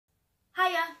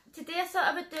Hiya! Today I thought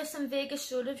I would do some Vegas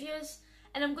show reviews,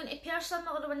 and I'm going to pair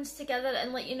similar ones together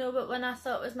and let you know what one I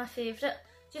thought was my favourite,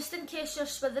 just in case you're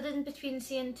swithering between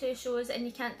seeing two shows and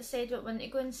you can't decide what one to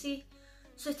go and see.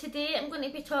 So today I'm going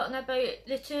to be talking about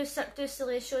the two Cirque Du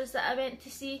Soleil shows that I went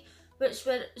to see, which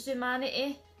were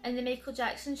Zumanity and the Michael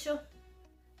Jackson show.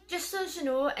 Just so as you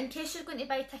know, in case you're going to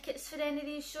buy tickets for any of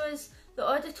these shows, the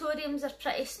auditoriums are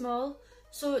pretty small,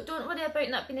 so don't worry about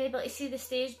not being able to see the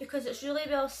stage because it's really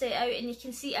well set out and you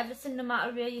can see everything no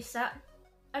matter where you sit.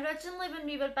 Originally when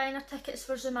we were buying our tickets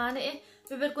for Zumanity,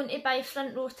 we were going to buy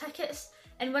front row tickets,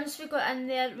 and once we got in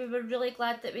there we were really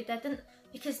glad that we didn't,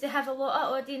 because they have a lot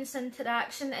of audience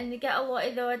interaction and they get a lot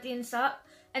of the audience up,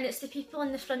 and it's the people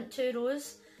in the front two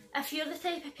rows. If you're the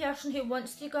type of person who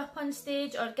wants to go up on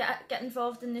stage or get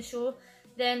involved in the show,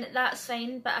 then that's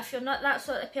fine, but if you're not that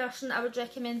sort of person, I would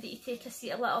recommend that you take a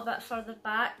seat a little bit further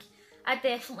back. I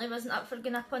definitely wasn't up for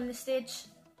going up on the stage.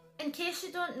 In case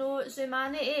you don't know,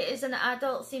 Zumanity is an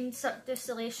adult themed Cirque Du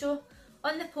Soleil show.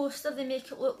 On the poster they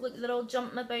make it look like they're all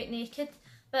jumping about naked,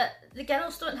 but the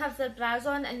girls don't have their bras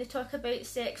on and they talk about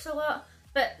sex a lot,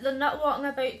 but they're not walking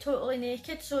about totally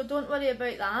naked, so don't worry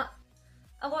about that.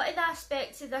 A lot of the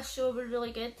aspects of this show were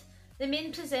really good. The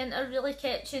main presenter really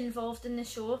kept you involved in the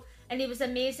show, and he was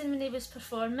amazing when he was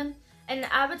performing, and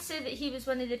I would say that he was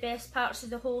one of the best parts of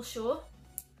the whole show.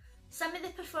 Some of the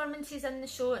performances in the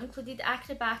show included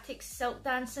acrobatics, silk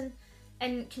dancing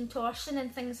and contortion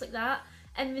and things like that,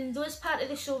 and when those parts of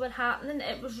the show were happening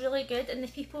it was really good and the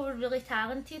people were really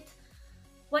talented.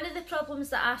 One of the problems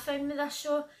that I found with this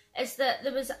show is that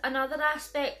there was another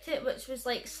aspect to it which was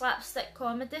like slapstick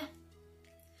comedy.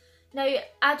 Now,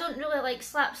 I don't really like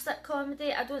slapstick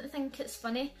comedy, I don't think it's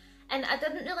funny, and I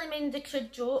didn't really mind the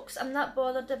crude jokes. I'm not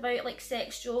bothered about like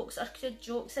sex jokes or crude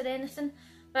jokes or anything,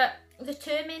 but the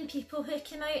two main people who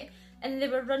came out and they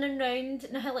were running around,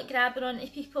 you know how like grabbing onto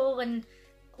people and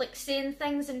like saying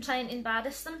things and trying to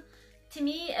embarrass them. To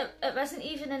me, it wasn't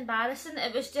even embarrassing,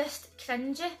 it was just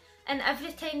cringy, and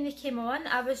every time they came on,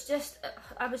 I was just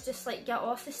like, get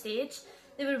off the stage.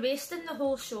 They were wasting the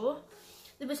whole show.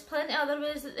 There was plenty of other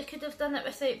ways that they could have done it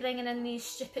without bringing in these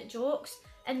stupid jokes,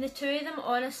 and the two of them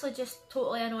honestly just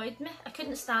totally annoyed me. I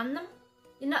couldn't stand them.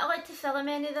 You're not allowed to film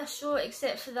any of this show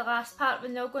except for the last part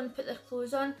when they'll go and put their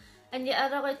clothes on, and you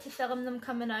are allowed to film them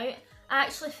coming out. I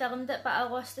actually filmed it but I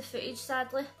lost the footage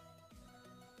sadly.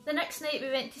 The next night we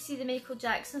went to see the Michael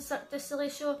Jackson Cirque Du Soleil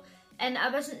show, and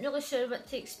I wasn't really sure what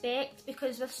to expect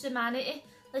because with Zumanity,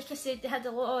 like I said, they had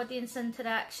a lot of audience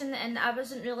interaction and I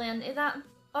wasn't really into that.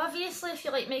 Obviously if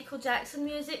you like Michael Jackson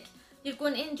music, you're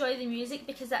going to enjoy the music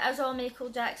because it is all Michael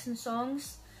Jackson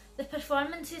songs. The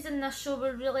performances in this show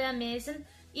were really amazing,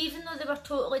 even though they were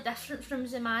totally different from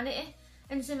Zumanity.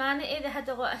 In Zumanity they had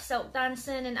a lot of silk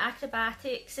dancing and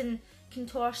acrobatics and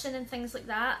contortion and things like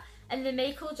that, and the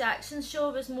Michael Jackson show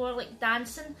was more like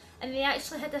dancing, and they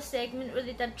actually had a segment where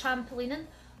they did trampolining,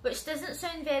 which doesn't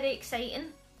sound very exciting,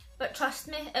 but trust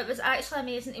me, it was actually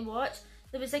amazing to watch.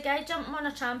 There was a guy jumping on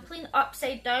a trampoline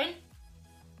upside down.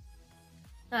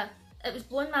 It was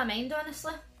blowing my mind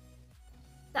honestly.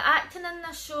 The acting in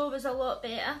this show was a lot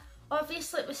better.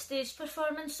 Obviously it was stage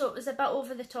performance so it was a bit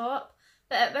over the top,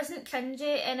 but it wasn't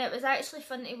cringy and it was actually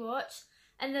fun to watch.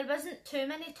 And there wasn't too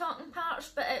many talking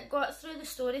parts, but it got through the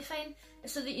story fine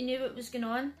so that you knew what was going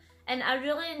on, and I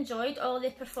really enjoyed all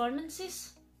the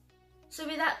performances. So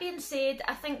with that being said,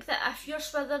 I think that if you're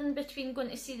swithering between going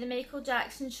to see the Michael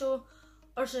Jackson show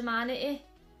or Zumanity,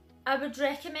 I would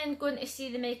recommend going to see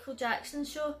the Michael Jackson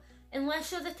show.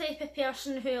 Unless you're the type of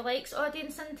person who likes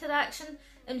audience interaction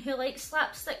and who likes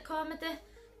slapstick comedy,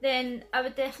 then I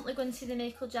would definitely go and see the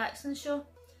Michael Jackson show.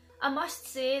 I must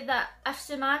say that if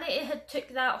Zumanity had took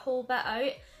that whole bit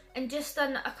out and just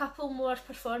done a couple more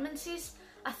performances,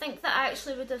 I think that I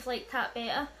actually would have liked that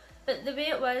better. But the way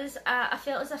it was, I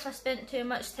felt as if I spent too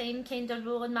much time kind of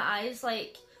rolling my eyes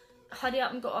like, hurry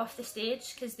up and get off the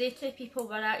stage, because they two people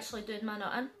were actually doing my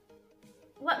nutting.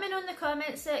 Let me know in the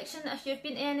comments section if you've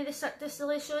been to any of the Cirque Du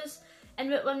Soleil shows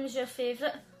and what one was your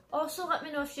favourite. Also let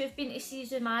me know if you've been to see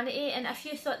Zumanity and if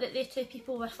you thought that they two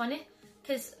people were funny,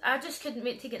 because I just couldn't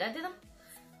wait to get rid of them.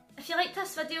 If you liked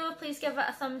this video, please give it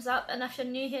a thumbs up, and if you're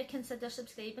new here, consider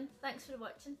subscribing. Thanks for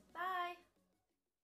watching. Bye!